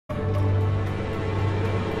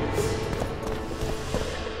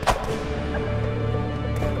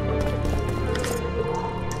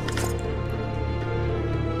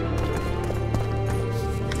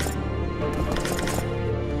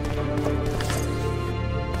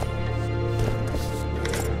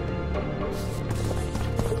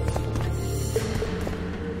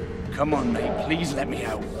Come on, mate. Please let me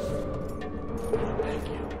out. Thank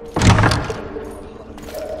you.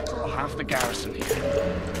 I'll have the garrison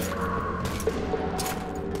here.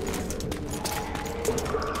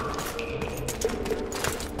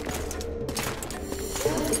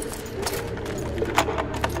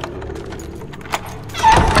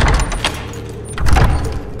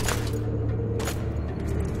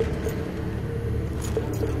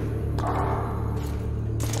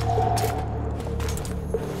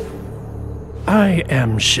 I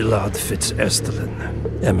am Shilad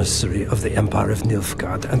Fitz-Estelin, emissary of the Empire of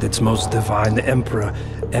Nilfgaard and its most divine Emperor,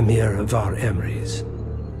 Emir Var Emrys.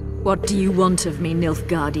 What do you want of me,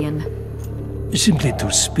 Nilfgaardian? Simply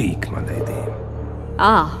to speak, my lady.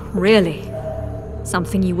 Ah, really?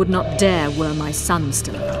 Something you would not dare were my son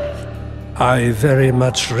still alive. I very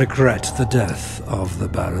much regret the death of the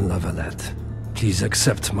Baron Lavalette. Please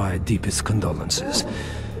accept my deepest condolences.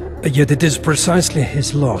 Yet it is precisely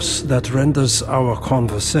his loss that renders our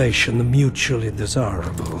conversation mutually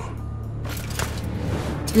desirable.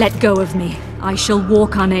 Let go of me. I shall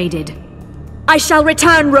walk unaided. I shall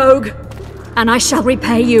return, rogue! And I shall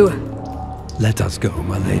repay you. Let us go,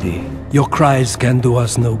 my lady. Your cries can do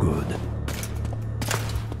us no good.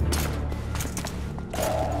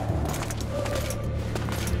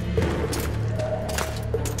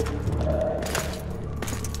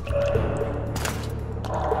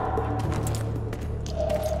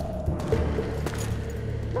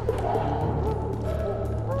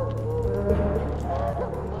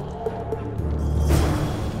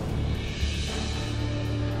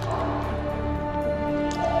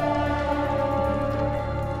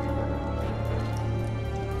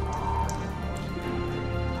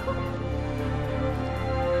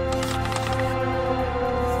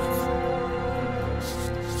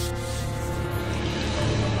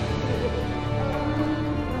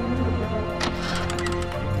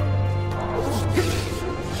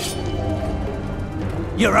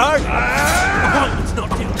 You're out! Appointment's not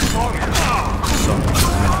due tomorrow.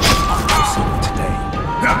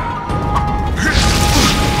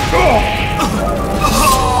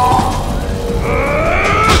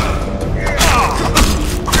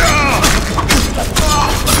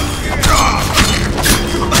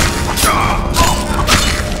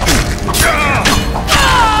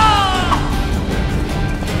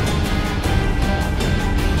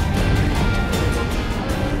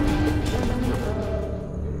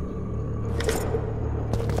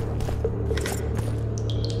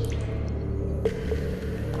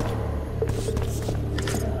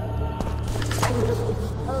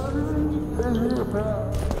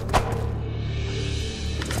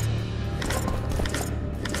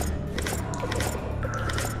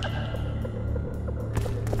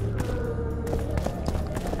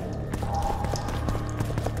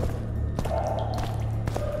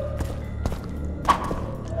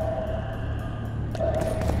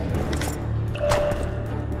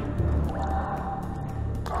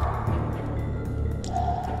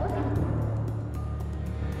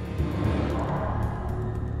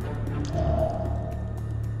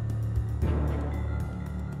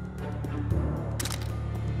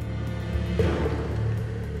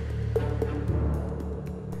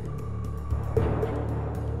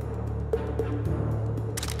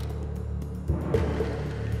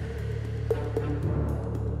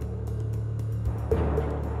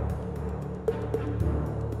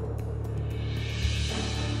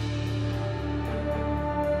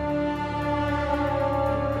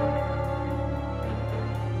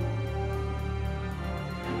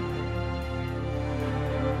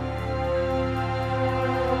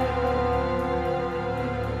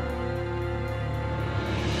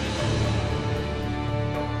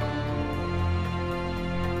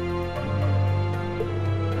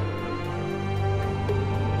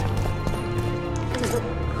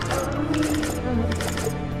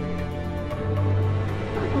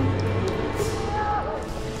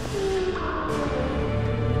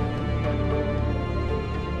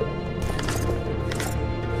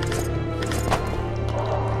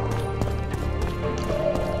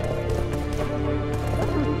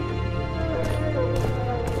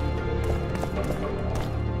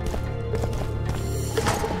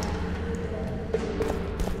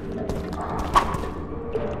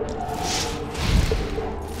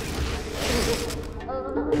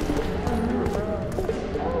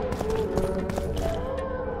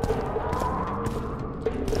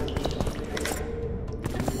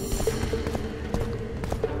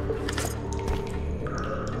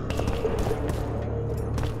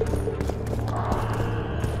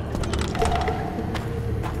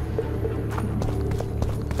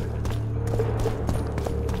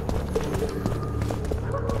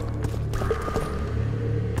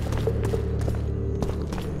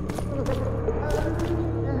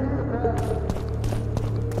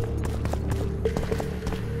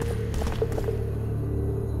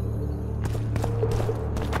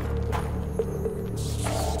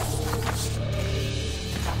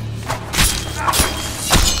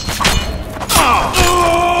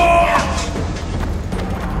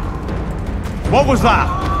 What was that?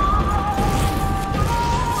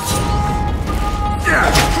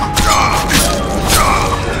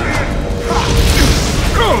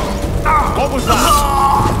 What was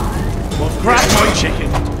that? Well, grab my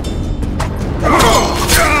chicken.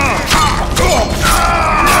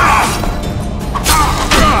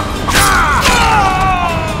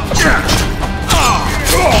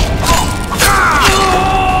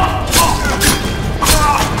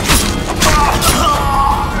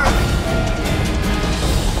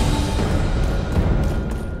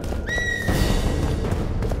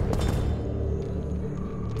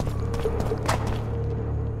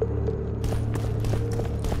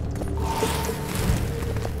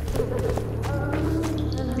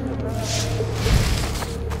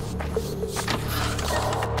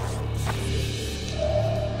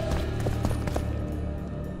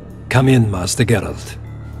 Come in, Master Geralt.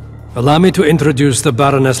 Allow me to introduce the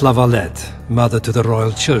Baroness Lavalette, mother to the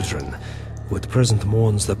royal children, who at present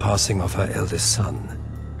mourns the passing of her eldest son.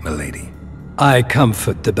 Milady. I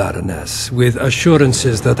comfort the Baroness with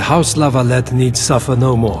assurances that House Lavalette need suffer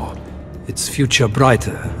no more, its future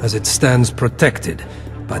brighter as it stands protected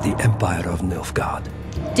by the Empire of Nilfgaard.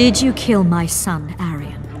 Did you kill my son,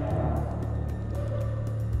 Arion?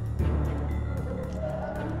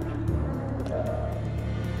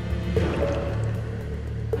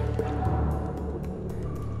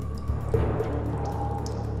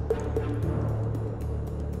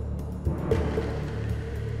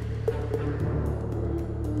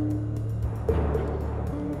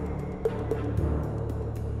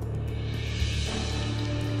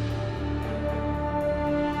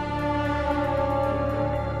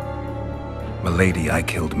 Milady, I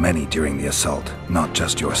killed many during the assault, not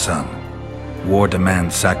just your son. War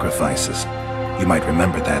demands sacrifices. You might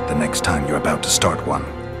remember that the next time you're about to start one.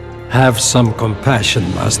 Have some compassion,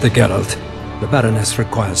 Master Geralt. The Baroness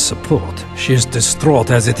requires support. She is distraught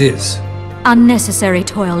as it is. Unnecessary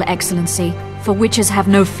toil, Excellency, for witches have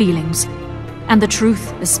no feelings. And the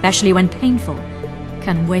truth, especially when painful,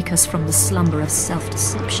 can wake us from the slumber of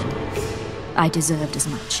self-deception. I deserved as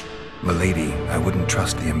much. Milady, I wouldn't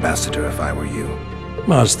trust the ambassador if I were you.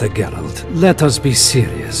 Master Geralt, let us be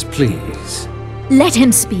serious, please. Let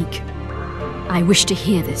him speak. I wish to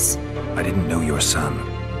hear this. I didn't know your son,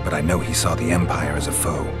 but I know he saw the Empire as a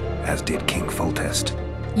foe, as did King Foltest.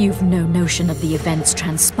 You've no notion of the events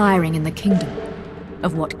transpiring in the kingdom,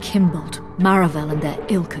 of what Kimbolt, Maravel and their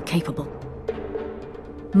ilk are capable.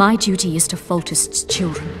 My duty is to Foltest's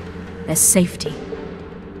children, their safety.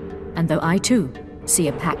 And though I too see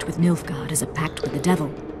a pact with Nilfgaard as a pact with the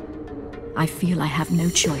devil, I feel I have no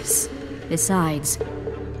choice. Besides,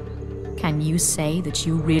 can you say that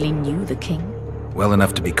you really knew the king? Well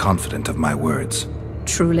enough to be confident of my words.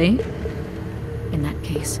 Truly? In that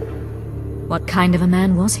case, what kind of a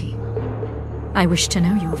man was he? I wish to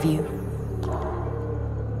know your view.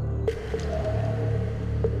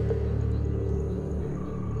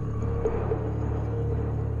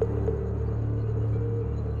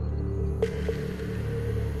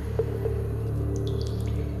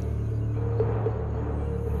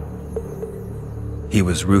 He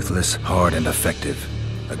was ruthless, hard, and effective.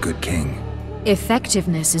 A good king.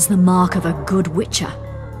 Effectiveness is the mark of a good witcher.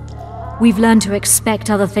 We've learned to expect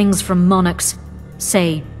other things from monarchs,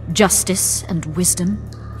 say, justice and wisdom.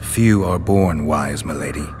 Few are born wise,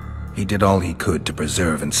 milady. He did all he could to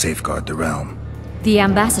preserve and safeguard the realm. The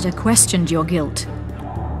ambassador questioned your guilt.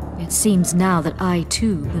 It seems now that I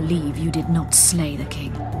too believe you did not slay the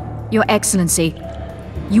king. Your Excellency,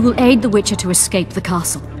 you will aid the witcher to escape the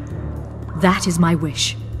castle. That is my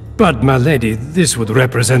wish. But, my lady, this would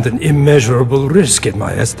represent an immeasurable risk in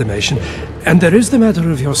my estimation. And there is the matter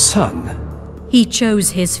of your son. He chose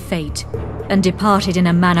his fate, and departed in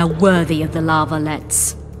a manner worthy of the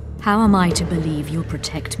Lavalettes. How am I to believe you'll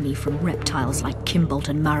protect me from reptiles like Kimbolt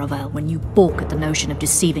and Maravel when you balk at the notion of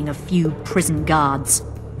deceiving a few prison guards?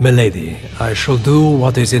 Milady, I shall do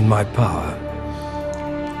what is in my power.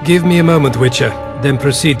 Give me a moment, Witcher, then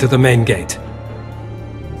proceed to the main gate.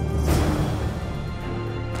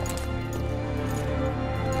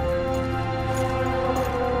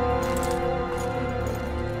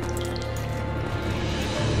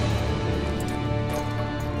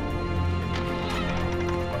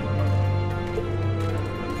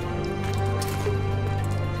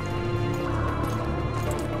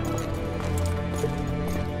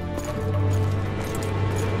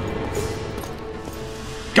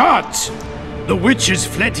 Guards! The witch has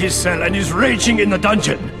fled his cell and is raging in the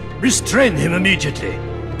dungeon. Restrain him immediately.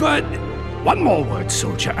 But one more word,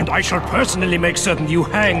 soldier, and I shall personally make certain you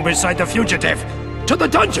hang beside the fugitive. To the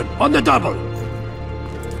dungeon, on the double!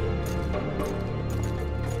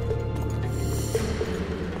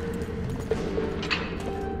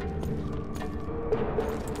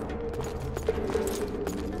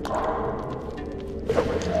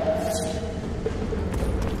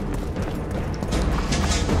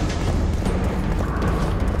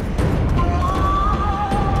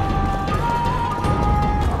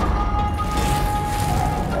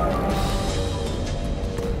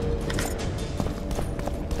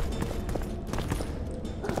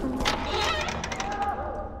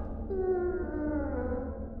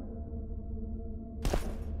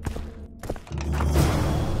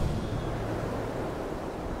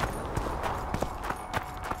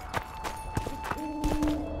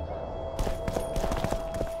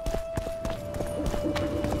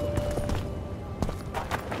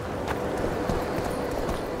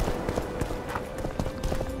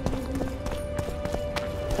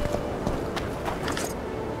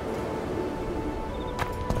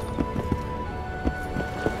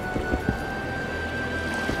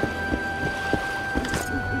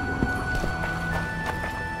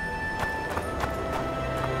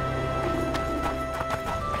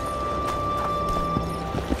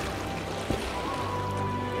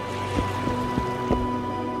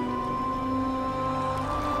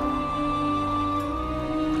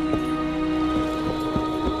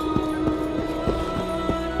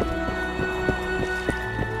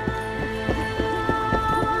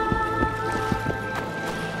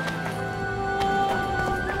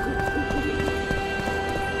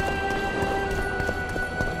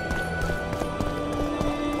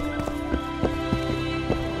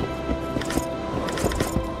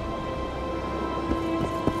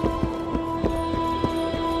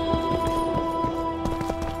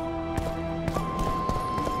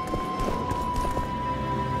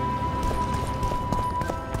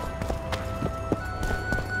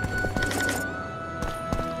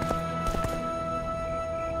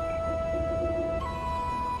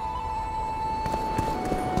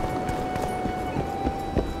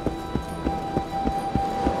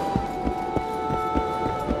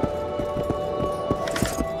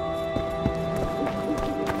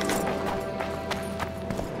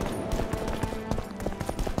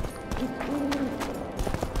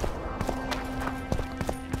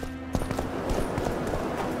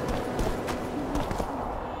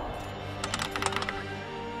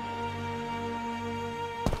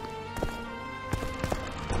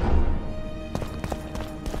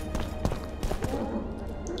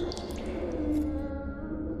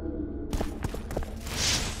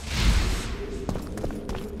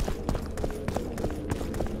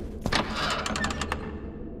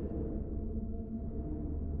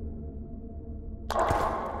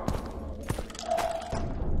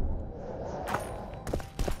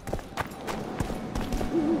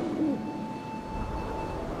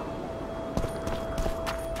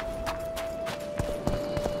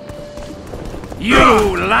 You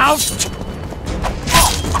lout!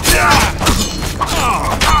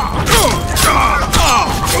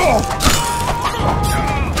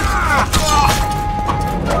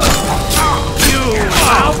 You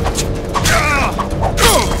lout!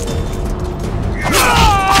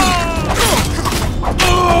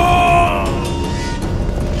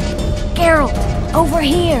 Geralt, over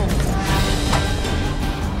here!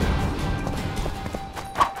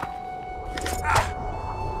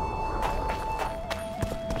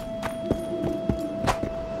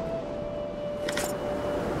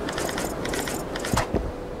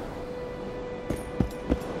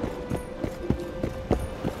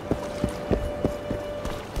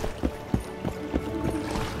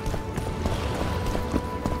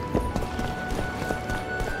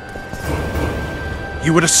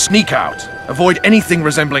 You were to sneak out. Avoid anything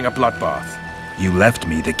resembling a bloodbath. You left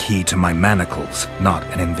me the key to my manacles, not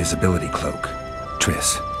an invisibility cloak.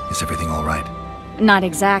 Triss, is everything all right? Not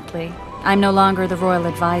exactly. I'm no longer the royal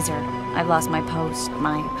advisor. I've lost my post,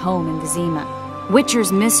 my home in Vizima.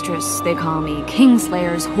 Witcher's mistress, they call me.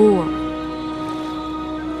 Kingslayer's whore.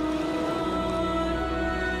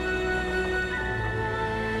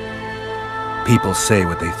 People say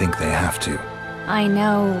what they think they have to. I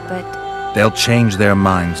know, but... They'll change their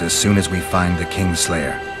minds as soon as we find the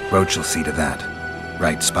Kingslayer. Roach will see to that.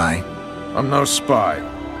 Right, Spy? I'm no spy,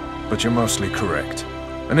 but you're mostly correct.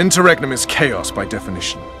 An interregnum is chaos by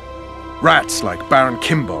definition. Rats like Baron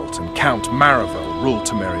Kimbolt and Count Maravel rule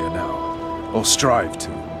Temeria now, or strive to.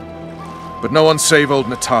 But no one save old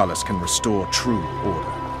Natalis can restore true order.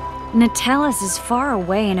 Natalis is far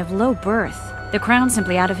away and of low birth. The crown's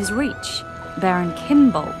simply out of his reach. Baron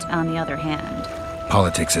Kimbolt, on the other hand.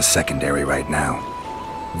 Politics is secondary right now.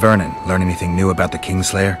 Vernon, learn anything new about the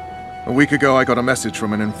Kingslayer? A week ago I got a message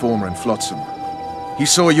from an informer in Flotsam. He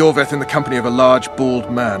saw Yorveth in the company of a large, bald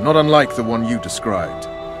man, not unlike the one you described.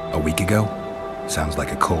 A week ago? Sounds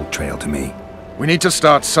like a cold trail to me. We need to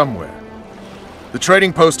start somewhere. The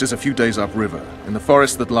trading post is a few days upriver, in the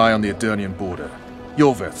forests that lie on the Aedirnian border.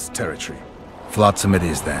 Yorveth's territory. Flotsam it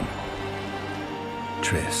is, then.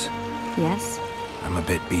 Triss. Yes? I'm a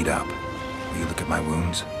bit beat up. Will you look at my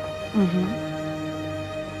wounds?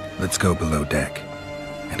 Let's go below deck.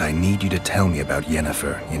 And I need you to tell me about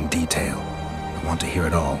Yennefer in detail. I want to hear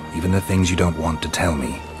it all, even the things you don't want to tell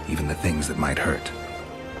me, even the things that might hurt.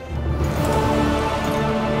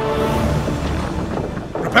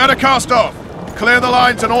 Prepare to cast off! Clear the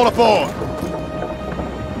lines and all aboard!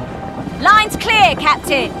 Line's clear,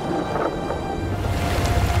 Captain!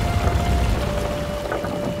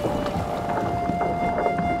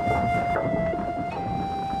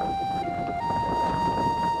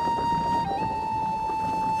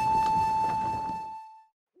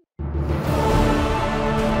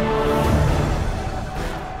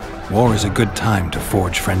 War is a good time to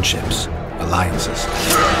forge friendships, alliances.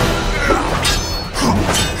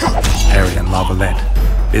 Harry and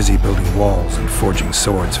Lavalette, busy building walls and forging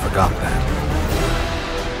swords, forgot that.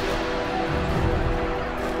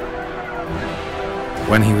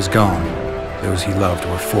 When he was gone, those he loved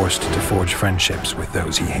were forced to forge friendships with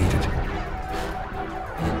those he hated.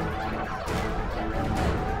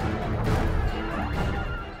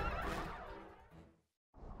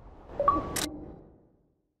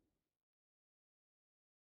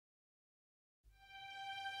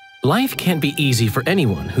 Life can't be easy for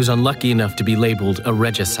anyone who's unlucky enough to be labeled a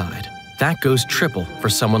regicide. That goes triple for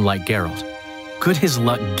someone like Geralt. Could his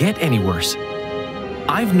luck get any worse?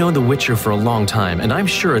 I've known the Witcher for a long time, and I'm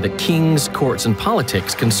sure that kings, courts, and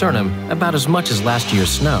politics concern him about as much as last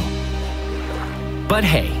year's snow. But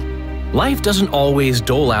hey, life doesn't always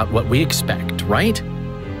dole out what we expect, right?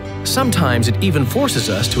 Sometimes it even forces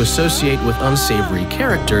us to associate with unsavory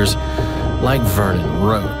characters like Vernon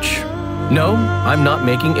Roach. No, I'm not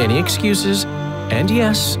making any excuses, and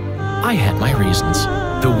yes, I had my reasons.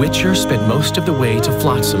 The Witcher spent most of the way to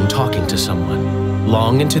Flotsam talking to someone.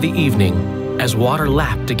 Long into the evening, as water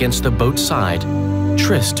lapped against the boat's side,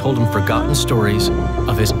 Triss told him forgotten stories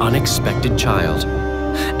of his unexpected child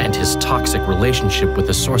and his toxic relationship with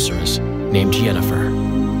a sorceress named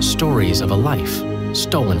Yennefer. Stories of a life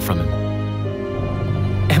stolen from him.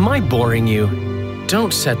 Am I boring you?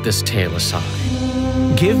 Don't set this tale aside.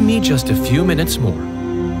 Give me just a few minutes more,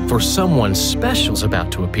 for someone special's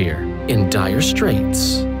about to appear in dire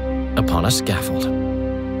straits upon a scaffold.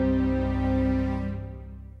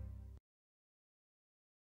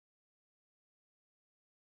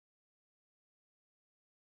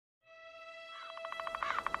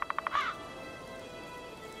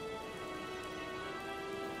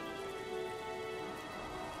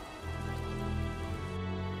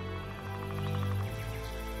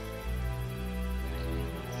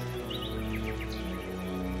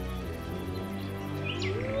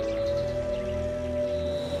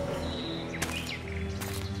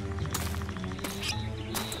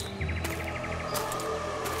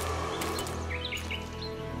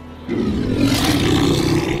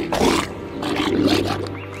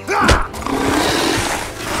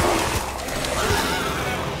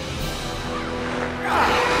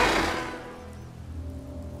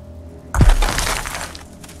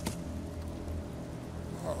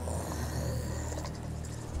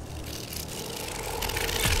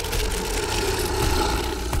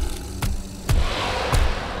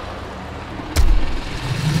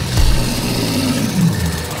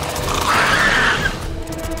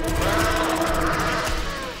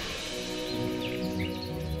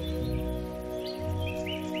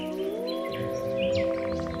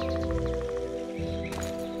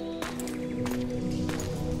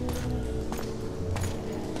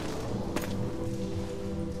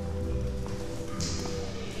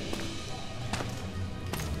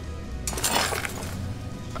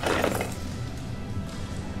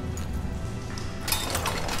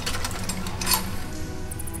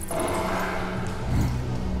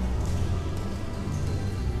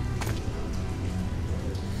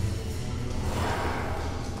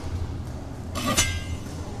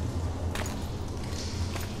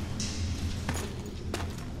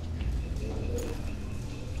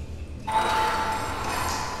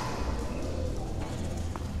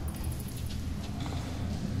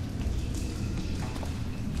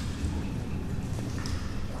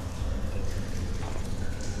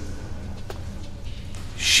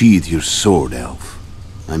 Sheathe your sword, elf.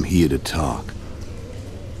 I'm here to talk.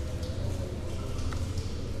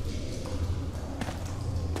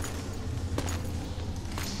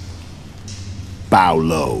 Bow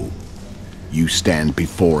low. You stand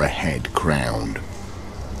before a head crowned.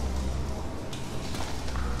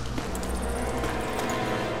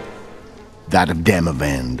 That of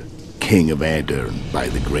Demavend, King of Aedirn by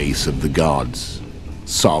the grace of the gods,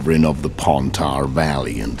 sovereign of the Pontar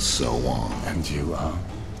Valley, and so on. And you are?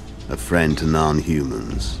 A friend to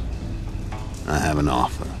non-humans. I have an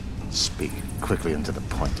offer. Speak quickly and to the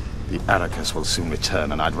point. The Arrakis will soon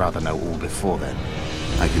return, and I'd rather know all before then.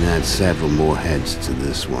 I can add several more heads to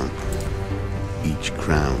this one, each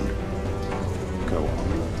crowned. Go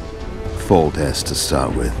on. Foltest to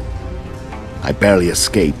start with. I barely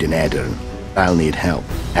escaped in Aedirn. I'll need help.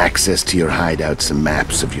 Access to your hideouts and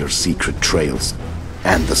maps of your secret trails,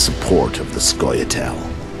 and the support of the Scoia'tael.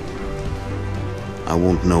 I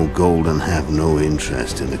want no gold and have no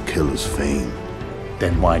interest in the killer's fame.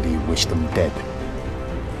 Then why do you wish them dead?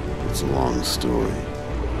 It's a long story.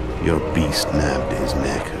 Your beast nabbed his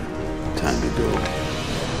necker. Time to go.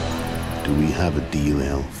 Do we have a deal,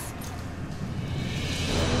 elf?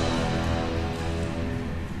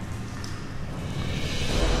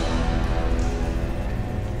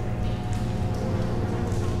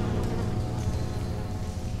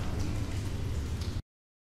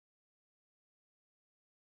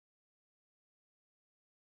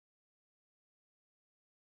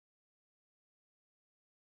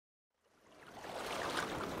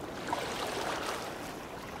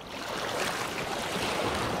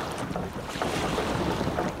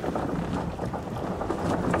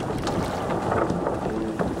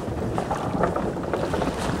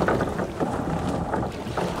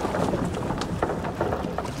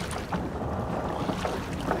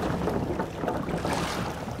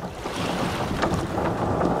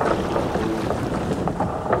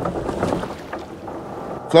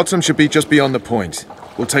 Flotsam should be just beyond the point.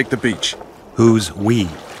 We'll take the beach. Who's we?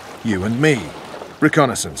 You and me.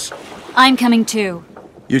 Reconnaissance. I'm coming too.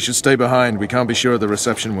 You should stay behind. We can't be sure of the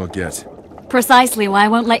reception we'll get. Precisely why I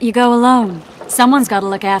won't let you go alone. Someone's got to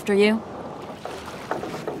look after you.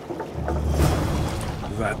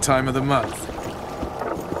 That time of the month.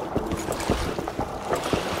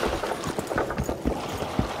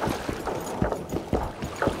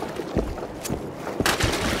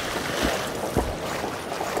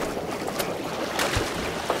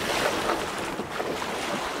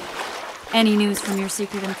 Any news from your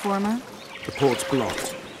secret informer? The port's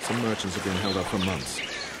blocked. Some merchants have been held up for months.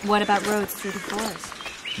 What about roads through the forest?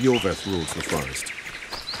 Yorveth rules the forest.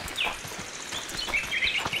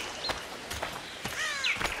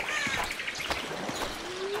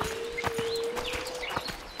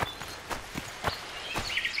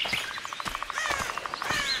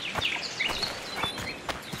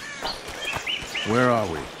 Where are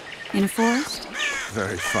we? In a forest?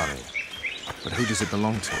 Very funny. But who does it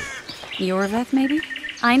belong to? Yorveth, maybe?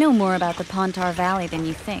 I know more about the Pontar Valley than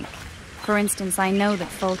you think. For instance, I know that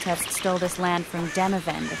Foltest stole this land from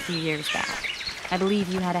Demavend a few years back. I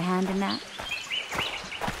believe you had a hand in that?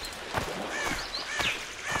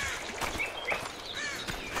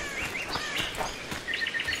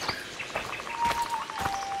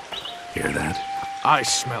 Hear that? I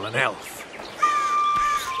smell an elf.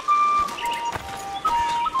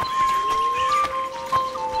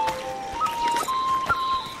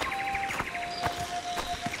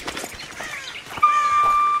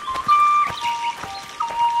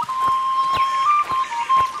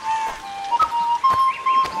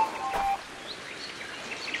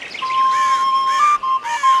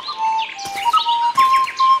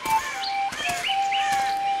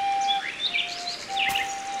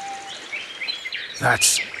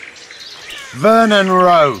 That's... Vernon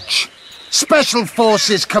Roach, Special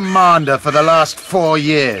Forces Commander for the last 4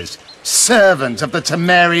 years, servant of the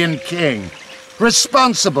Temerian King,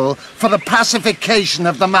 responsible for the pacification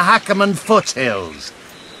of the Mahakaman foothills,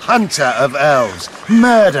 hunter of elves,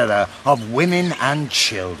 murderer of women and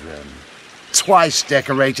children, twice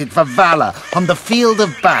decorated for valor on the field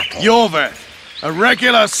of battle. Yorveth, a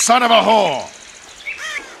regular son of a whore!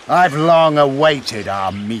 I've long awaited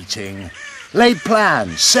our meeting. Laid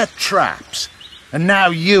plans, set traps, and now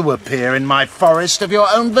you appear in my forest of your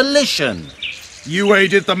own volition. You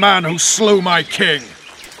aided the man who slew my king.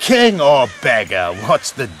 King or beggar,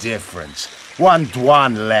 what's the difference? One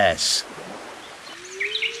Dwan less.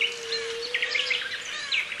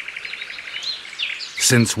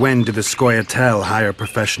 Since when do the Scoia'tael hire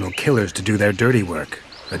professional killers to do their dirty work?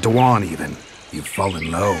 A Dwan, even. You've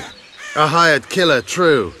fallen low. A hired killer,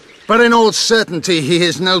 true. But in all certainty, he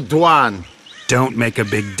is no Dwan. Don't make a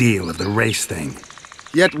big deal of the race thing.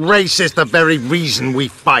 Yet race is the very reason we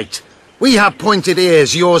fight. We have pointed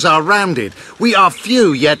ears, yours are rounded. We are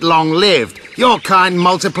few, yet long-lived. Your kind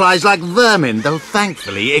multiplies like vermin, though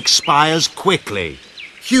thankfully expires quickly.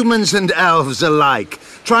 Humans and elves alike,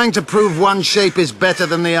 trying to prove one shape is better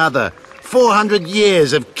than the other. 400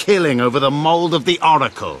 years of killing over the mold of the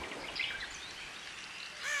Oracle.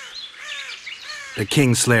 The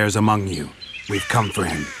Kingslayer's among you. We've come for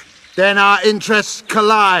him. Then our interests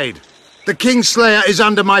collide. The Kingslayer is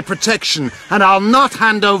under my protection, and I'll not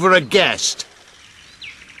hand over a guest.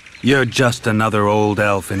 You're just another old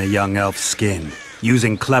elf in a young elf's skin,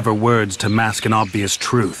 using clever words to mask an obvious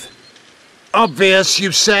truth. Obvious,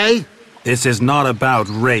 you say? This is not about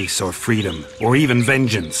race or freedom, or even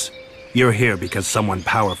vengeance. You're here because someone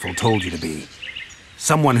powerful told you to be.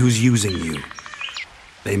 Someone who's using you.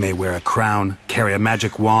 They may wear a crown, carry a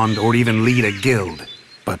magic wand, or even lead a guild.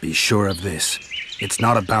 But be sure of this. It's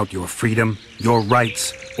not about your freedom, your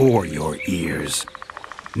rights, or your ears.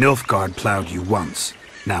 Nilfgaard plowed you once.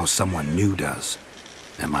 Now someone new does.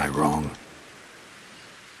 Am I wrong?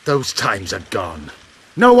 Those times are gone.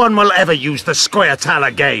 No one will ever use the Squaretal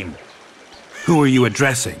again. Who are you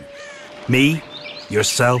addressing? Me?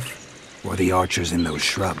 Yourself? Or the archers in those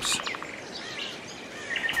shrubs?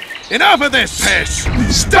 Enough of this piss!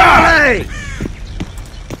 Stop! Hey!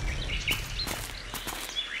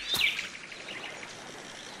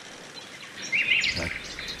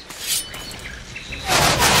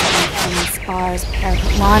 Spars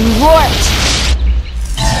Pergamon Wart!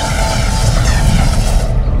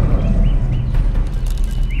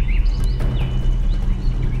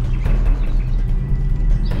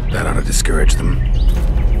 That ought to discourage them.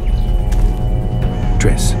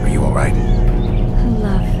 Triss, are you all right?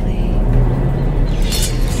 Lovely.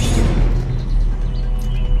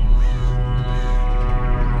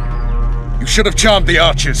 You should have charmed the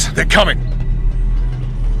archers. They're coming.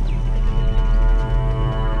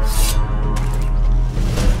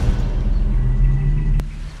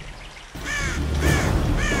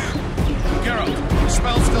 Geralt, the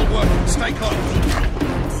spell's still working. Stay close.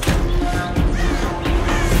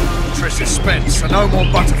 Triss is spent, so no more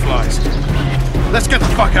butterflies. Let's get the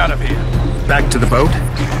fuck out of here. Back to the boat?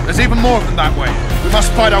 There's even more of them that way. We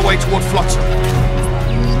must fight our way toward Flotsam.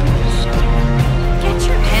 Get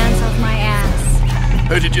your hands off my ass.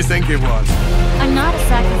 Who did you think it was? I'm not a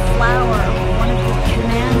sack of flour or one of the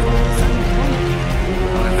commanders.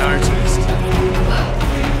 I noticed.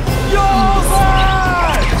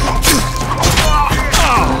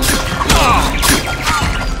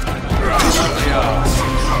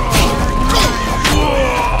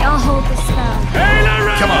 I'll hold the spell.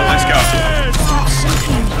 Come on, let's go. Stop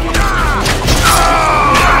shaking.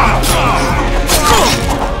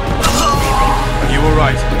 Are you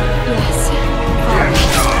alright? Yes.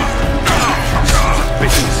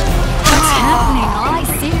 Bitches. What's happening? All I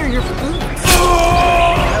see are your boots.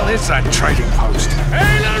 What the hell is that trading post?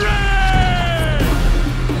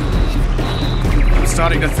 I'm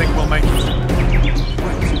starting to think we'll make it.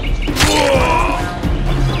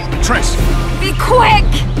 Triss, Be quick!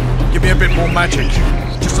 give me a bit more magic.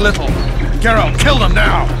 Just a little. Geralt, kill them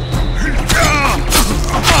now!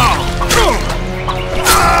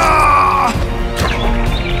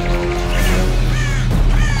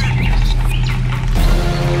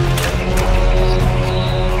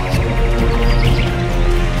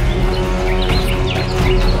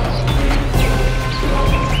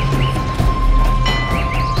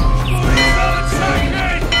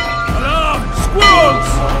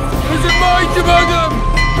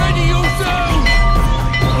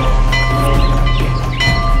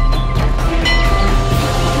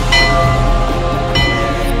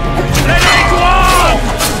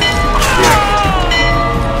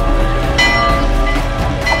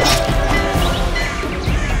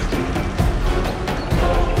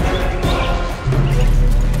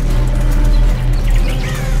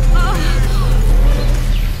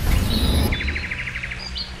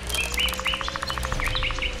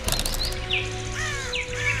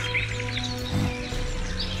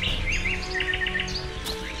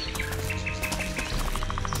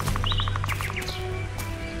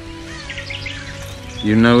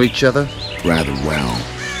 You know each other? Rather well,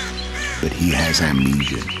 but he has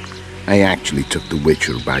amnesia. I actually took the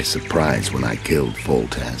Witcher by surprise when I killed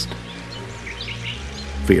Foltest.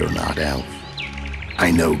 Fear not, Elf.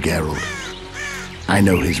 I know Geralt. I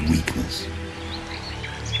know his weakness.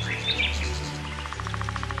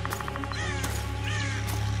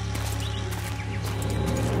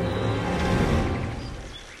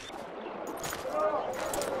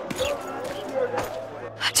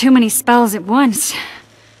 Too many spells at once.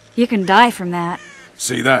 You can die from that.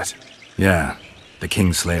 See that? Yeah, the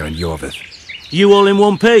Kingslayer and Yorvith. You all in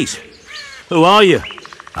one piece? Who are you?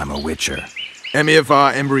 I'm a witcher. Emir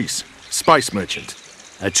Var Emrys, spice merchant.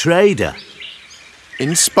 A trader?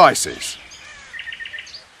 In spices.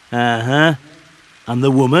 Uh-huh. And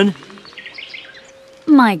the woman?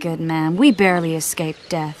 My good man, we barely escaped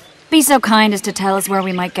death. Be so kind as to tell us where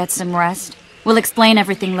we might get some rest. We'll explain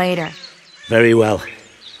everything later. Very well.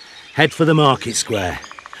 Head for the market square.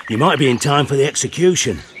 You might be in time for the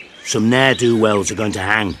execution. Some ne'er-do-wells are going to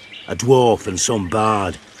hang. A dwarf and some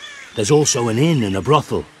bard. There's also an inn and a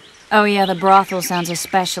brothel. Oh yeah, the brothel sounds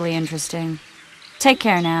especially interesting. Take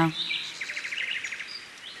care now.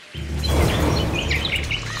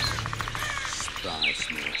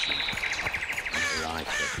 Spice merchant.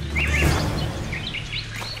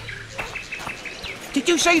 Did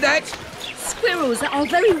you see that? Squirrels at our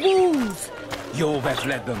very walls. Yorveth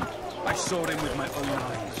led them. I saw him with my own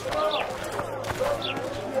eyes.